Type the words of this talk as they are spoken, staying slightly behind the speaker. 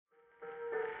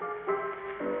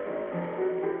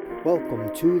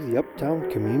Welcome to the Uptown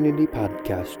Community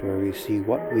Podcast, where we see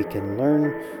what we can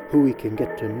learn, who we can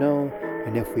get to know,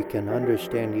 and if we can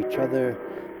understand each other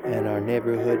and our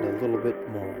neighborhood a little bit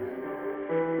more.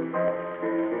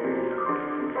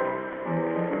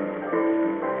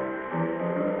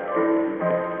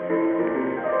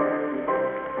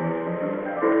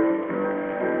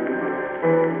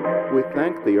 We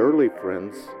thank the early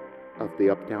friends of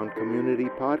the Uptown Community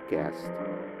Podcast,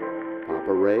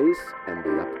 Papa Ray's and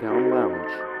the Uptown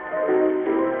Lounge.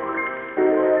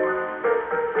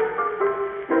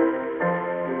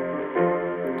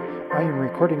 I am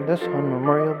recording this on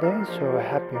Memorial Day, so a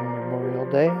happy Memorial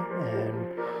Day,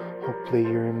 and hopefully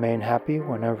you remain happy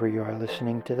whenever you are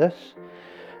listening to this.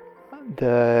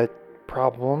 The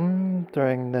problem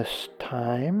during this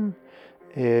time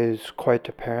is quite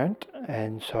apparent,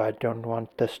 and so I don't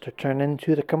want this to turn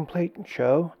into the complaint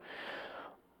show.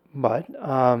 But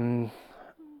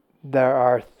there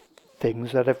are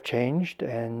things that have changed,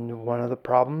 and one of the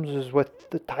problems is with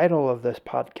the title of this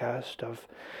podcast, of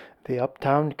the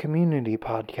Uptown Community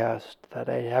Podcast, that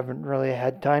I haven't really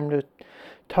had time to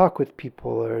talk with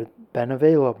people or been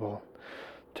available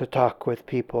to talk with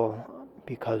people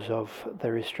because of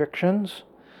the restrictions.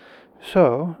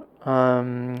 So,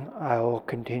 I'll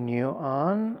continue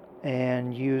on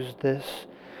and use this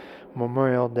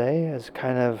Memorial Day as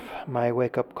kind of my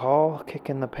wake-up call, kick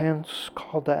in the pants,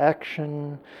 call to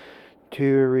action to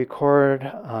record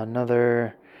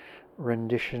another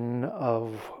rendition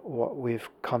of what we've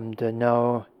come to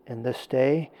know in this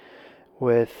day,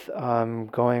 with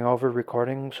going over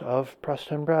recordings of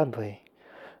Preston Bradley.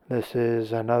 This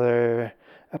is another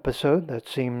episode that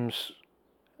seems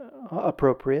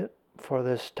appropriate for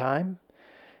this time,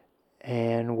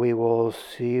 and we will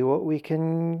see what we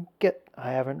can get.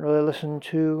 I haven't really listened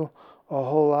to a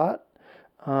whole lot,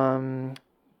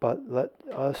 but let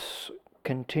us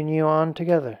continue on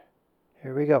together.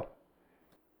 Here we go.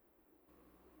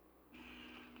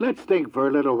 Let's think for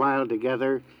a little while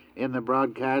together in the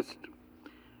broadcast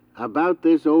about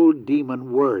this old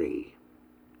demon worry.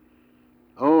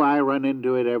 Oh, I run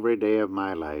into it every day of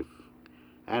my life,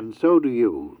 and so do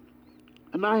you.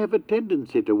 And I have a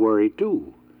tendency to worry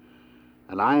too.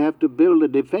 And I have to build a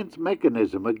defense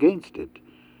mechanism against it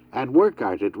and work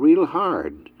at it real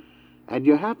hard. And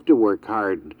you have to work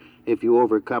hard if you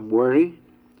overcome worry.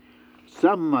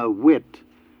 Some wit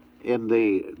in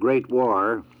the Great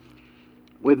War,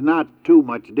 with not too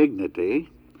much dignity,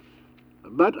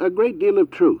 but a great deal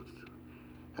of truth,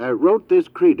 wrote this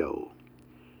credo,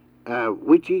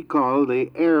 which he called the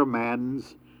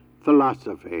airman's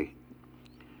philosophy.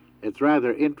 It's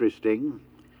rather interesting.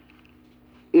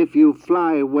 If you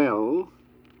fly well,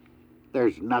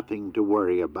 there's nothing to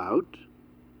worry about.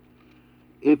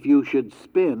 If you should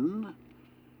spin,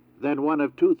 then one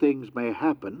of two things may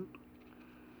happen.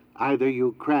 Either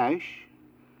you crash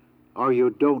or you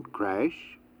don't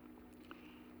crash.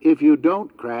 If you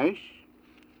don't crash,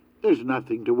 there's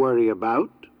nothing to worry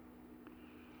about.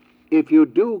 If you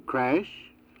do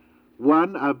crash,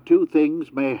 one of two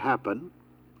things may happen.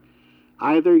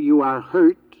 Either you are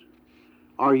hurt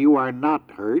or you are not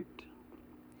hurt.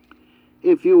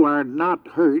 If you are not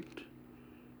hurt,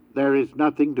 there is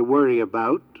nothing to worry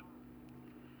about.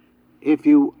 If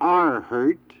you are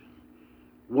hurt,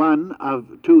 one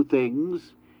of two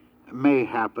things may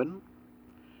happen.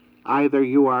 Either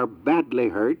you are badly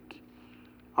hurt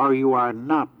or you are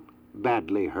not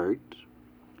badly hurt.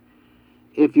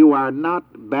 If you are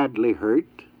not badly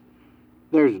hurt,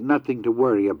 there's nothing to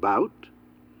worry about.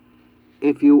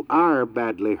 If you are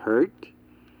badly hurt,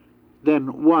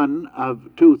 then one of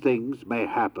two things may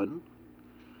happen.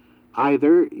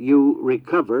 Either you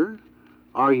recover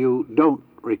or you don't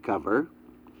recover.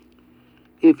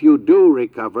 If you do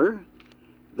recover,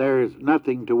 there's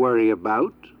nothing to worry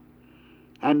about.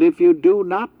 And if you do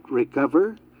not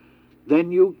recover,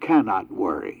 then you cannot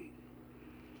worry.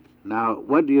 Now,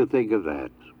 what do you think of that?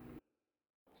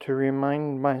 To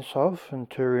remind myself and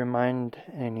to remind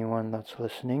anyone that's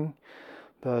listening,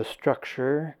 the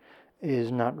structure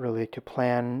is not really to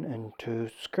plan and to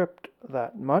script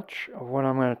that much of what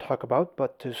I'm going to talk about,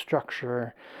 but to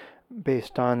structure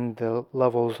based on the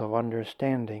levels of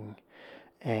understanding.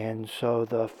 And so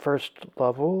the first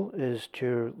level is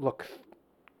to look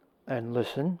and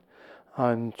listen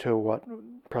to what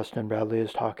Preston Bradley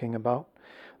is talking about.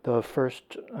 The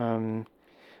first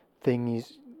thing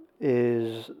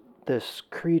is this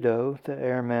credo, the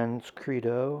Airman's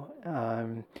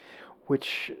Credo,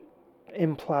 which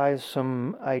implies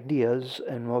some ideas,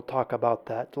 and we'll talk about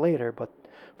that later, but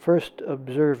first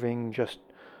observing just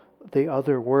the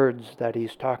other words that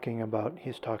he's talking about.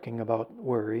 He's talking about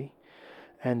worry,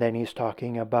 and then he's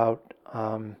talking about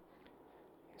a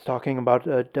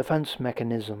defense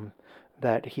mechanism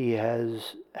that he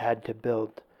has had to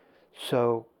build.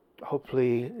 So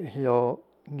hopefully he'll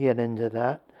get into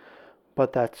that.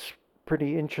 But that's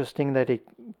pretty interesting that he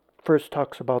first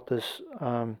talks about this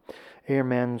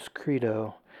Airman's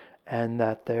Credo, and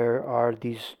that there are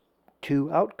these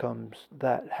two outcomes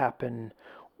that happen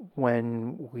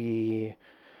when we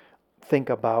think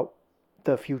about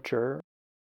the future.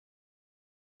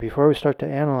 Before we start to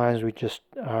analyze, we just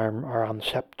are on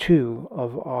step 2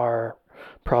 of our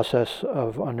process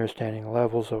of understanding,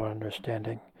 levels of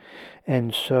understanding.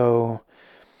 And so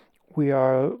we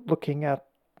are looking at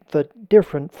the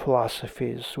different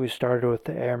philosophies. We started with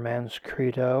the Airman's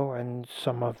Credo and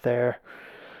some of their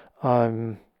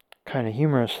kind of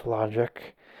humorous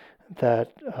logic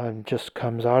that just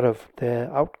comes out of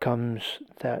the outcomes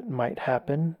that might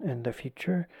happen in the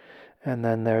future. And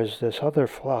then there's this other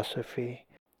philosophy.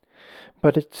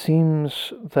 But it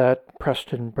seems that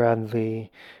Preston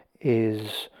Bradley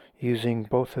is using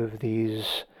both of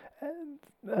these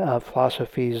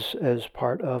philosophies as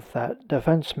part of that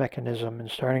defense mechanism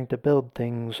and starting to build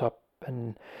things up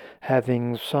and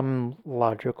having some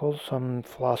logical, some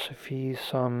philosophy,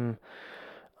 some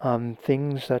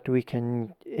things that we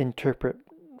can interpret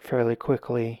fairly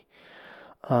quickly.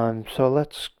 So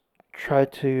let's try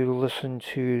to listen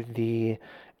to the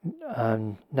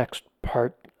next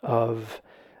part of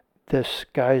this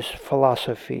guy's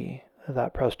philosophy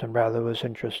that Preston Bradley was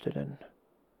interested in.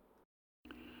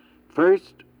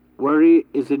 First, worry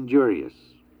is injurious.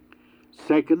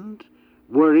 Second,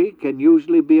 worry can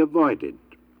usually be avoided.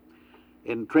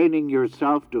 In training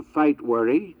yourself to fight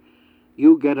worry,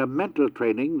 you get a mental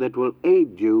training that will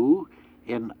aid you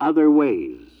in other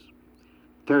ways.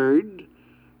 Third,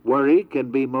 worry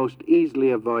can be most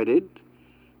easily avoided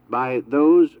by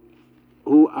those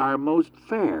who are most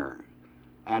fair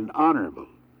and honorable.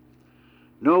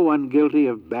 No one guilty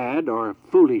of bad or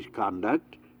foolish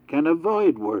conduct can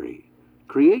avoid worry,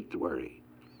 create worry.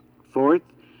 Fourth,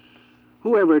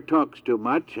 whoever talks too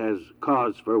much has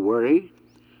cause for worry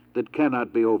that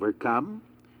cannot be overcome.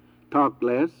 Talk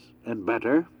less and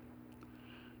better.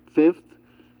 Fifth,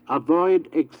 avoid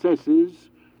excesses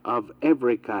of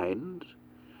every kind.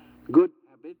 Good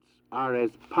habits are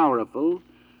as powerful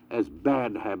as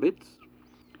bad habits.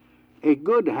 A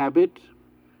good habit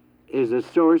is a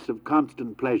source of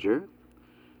constant pleasure,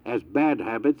 as bad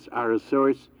habits are a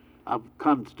source of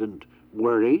constant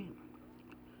worry.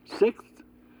 Sixth,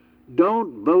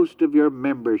 don't boast of your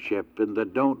membership in the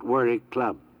Don't Worry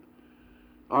Club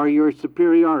or your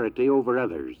superiority over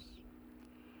others.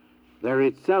 There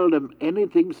is seldom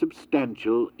anything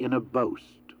substantial in a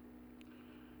boast.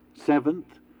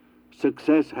 Seventh,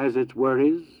 success has its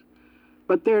worries,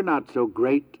 but they're not so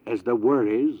great as the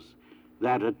worries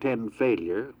that attend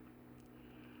failure.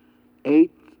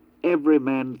 Eighth, every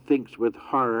man thinks with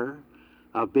horror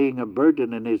of being a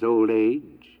burden in his old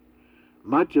age.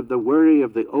 Much of the worry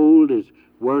of the old is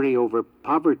worry over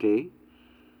poverty.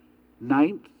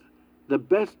 Ninth, the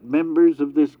best members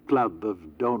of this club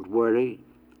of Don't Worry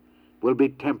will be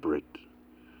temperate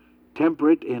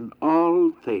in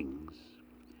all things.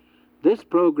 This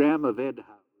program of Ed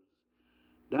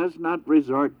Howes does not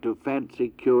resort to fancy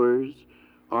cures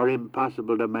or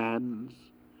impossible demands.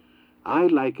 I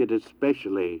like it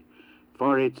especially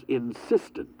for its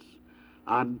insistence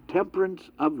on temperance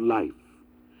of life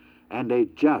and a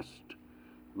just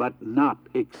but not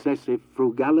excessive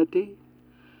frugality,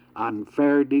 on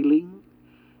fair dealing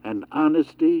and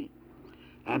honesty,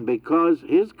 and because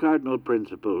his cardinal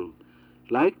principle,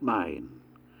 like mine,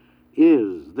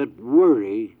 is that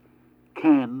worry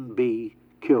can be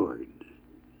cured.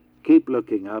 Keep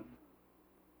looking up.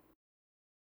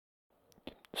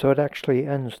 So it actually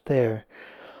ends there,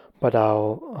 but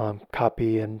I'll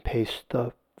copy and paste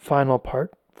the final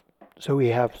part so we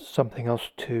have something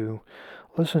else to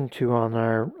listen to on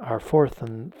our fourth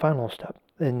and final step.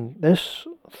 In this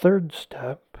third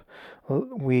step,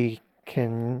 we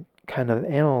can kind of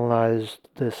analyze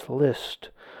this list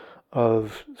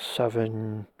of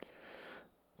 7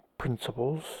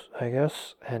 principles, I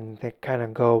guess, and they kind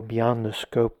of go beyond the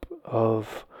scope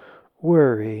of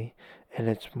worry, and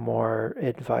it's more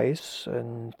advice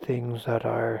and things that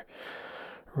are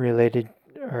related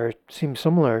or seem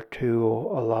similar to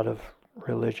a lot of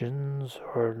religions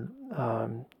or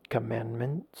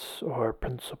commandments or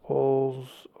principles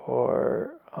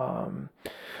or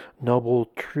noble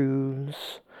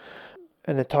truths.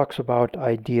 And it talks about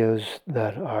ideas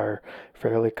that are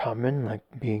fairly common, like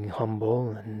being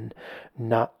humble and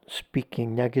not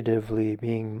speaking negatively,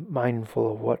 being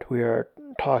mindful of what we are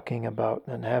talking about,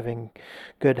 and having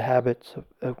good habits,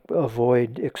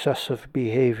 avoid excessive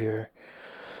behavior.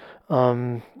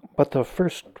 But the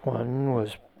first one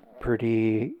was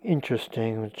pretty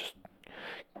interesting. It just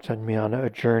sent me on a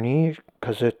journey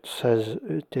because it says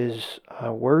it is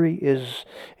worry is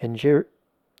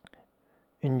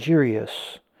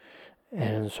injurious,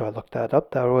 and so I looked that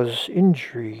up. That was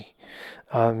injury.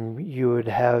 You would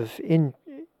have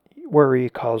worry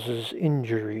causes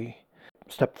injury.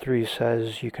 Step 3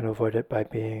 says you can avoid it by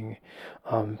being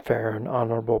fair and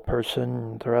honorable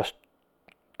person. The rest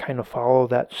kind of follow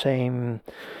that same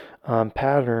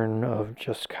pattern of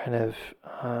just kind of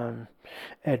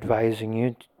advising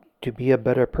you to be a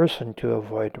better person to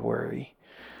avoid worry.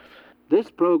 This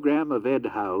program of Ed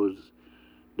Howes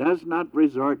does not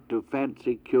resort to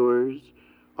fancy cures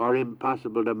or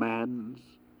impossible demands.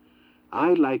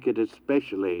 I like it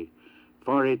especially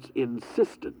for its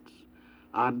insistence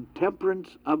on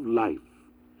temperance of life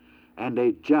and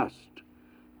a just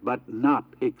but not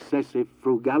excessive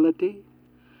frugality,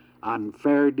 on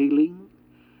fair dealing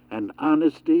and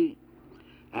honesty,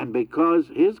 and because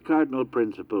his cardinal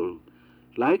principle,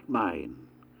 like mine,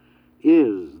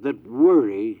 is that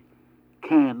worry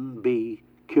can be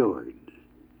cured.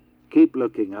 Keep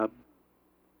looking up.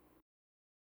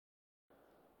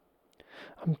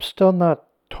 I'm still not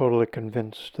totally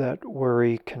convinced that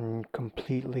worry can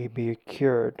completely be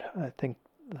cured. I think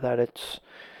that it's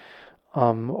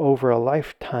over a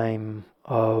lifetime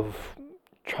of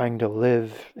trying to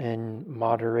live in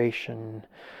moderation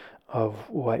of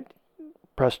what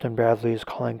Preston Bradley is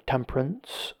calling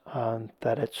temperance,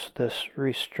 that it's this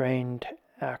restrained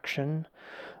action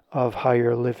of how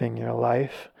you're living your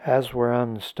life. As we're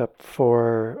on step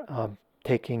 4,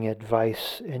 taking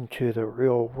advice into the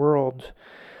real world,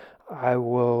 I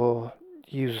will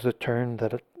use the term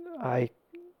that I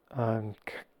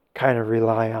kind of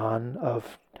rely on,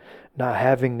 of not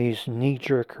having these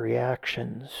knee-jerk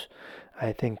reactions.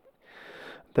 I think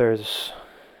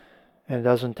it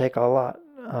doesn't take a lot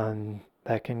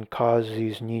that can cause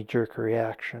these knee-jerk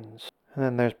reactions. And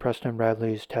then there's Preston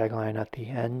Bradley's tagline at the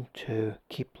end, to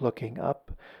keep looking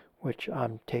up, which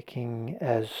I'm taking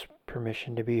as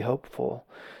permission to be hopeful,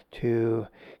 to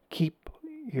keep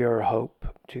your hope,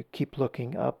 to keep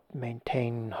looking up,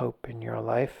 maintain hope in your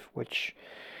life, which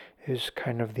is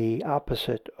kind of the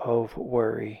opposite of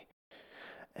worry.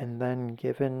 And then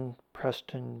given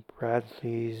Preston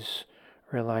Bradley's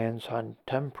reliance on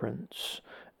temperance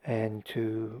and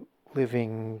to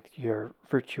living your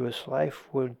virtuous life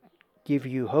would give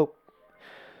you hope.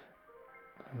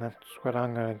 And that's what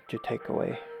I'm going to take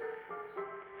away.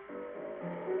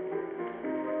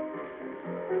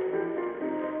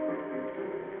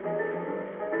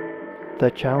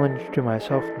 The challenge to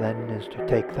myself then is to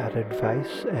take that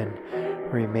advice and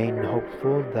remain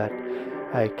hopeful that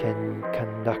I can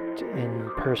conduct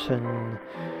in-person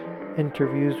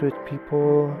interviews with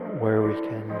people where we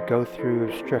can go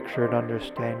through structured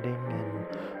understanding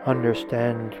and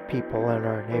understand people in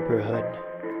our neighborhood.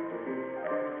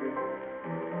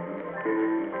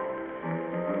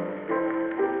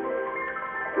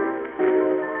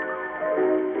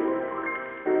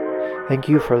 Thank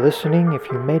you for listening. If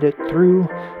you made it through,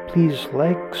 please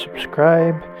like,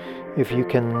 subscribe. If you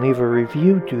can leave a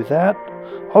review, do that.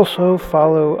 Also,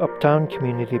 follow Uptown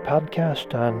Community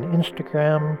Podcast on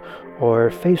Instagram or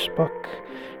Facebook.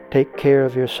 Take care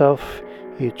of yourself,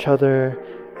 each other,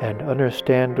 and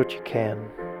understand what you can.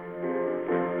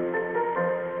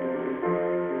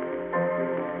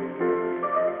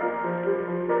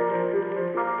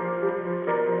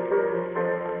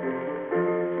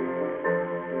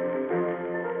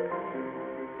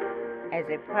 As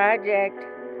a project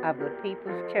of the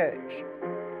People's Church,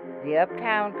 the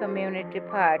Uptown Community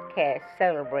Podcast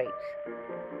celebrates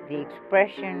the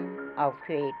expression of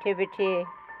creativity,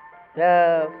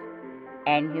 love,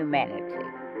 and humanity.